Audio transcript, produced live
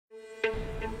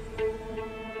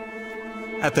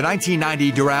At the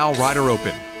 1990 Doral-Ryder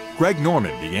Open, Greg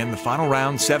Norman began the final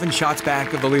round 7 shots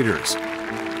back of the leaders.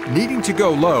 Needing to go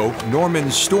low,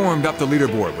 Norman stormed up the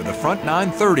leaderboard with a front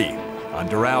 930 on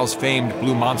Doral's famed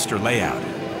Blue Monster layout.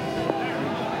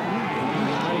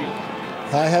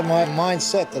 I had my mind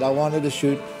set that I wanted to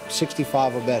shoot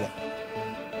 65 or better.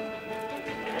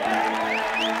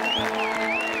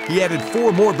 He added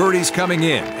 4 more birdies coming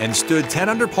in and stood 10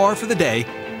 under par for the day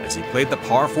as he played the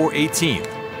par 4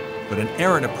 18th. But an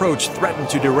errant approach threatened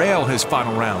to derail his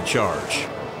final round charge.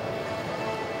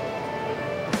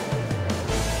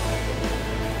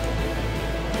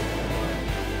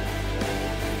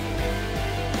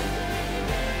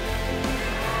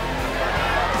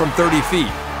 From 30 feet,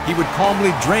 he would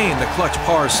calmly drain the clutch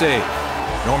par save.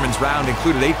 Norman's round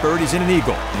included 8 birdies and an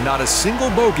eagle, and not a single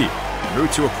bogey, en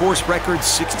route to a course record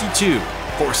 62,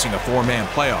 forcing a 4-man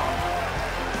playoff.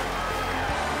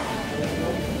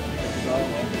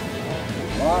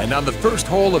 And on the first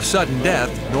hole of sudden death,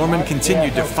 Norman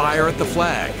continued to fire at the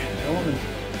flag.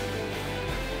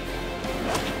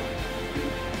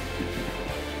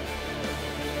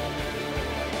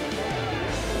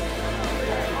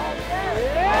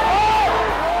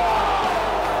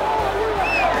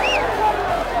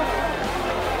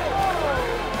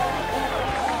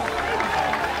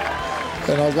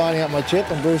 And I was lining up my chip,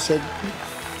 and Bruce said,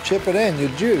 "Chip it in, you're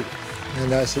due."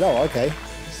 And I said, "Oh, okay."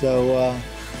 So,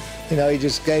 you know, he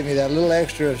just gave me that little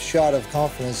extra shot of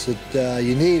confidence that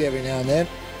you need every now and then.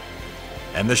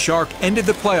 And the Shark ended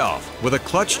the playoff with a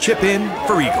clutch chip in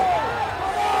for eagle.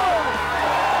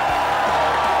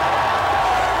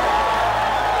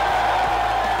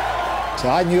 So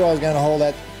I knew I was going to hold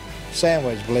that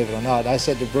sandwich, believe it or not. I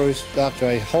said to Bruce after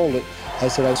I hold it, I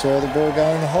said, "I saw the ball go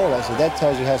in the hole." I said, "That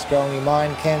tells you how strong your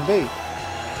mind can be."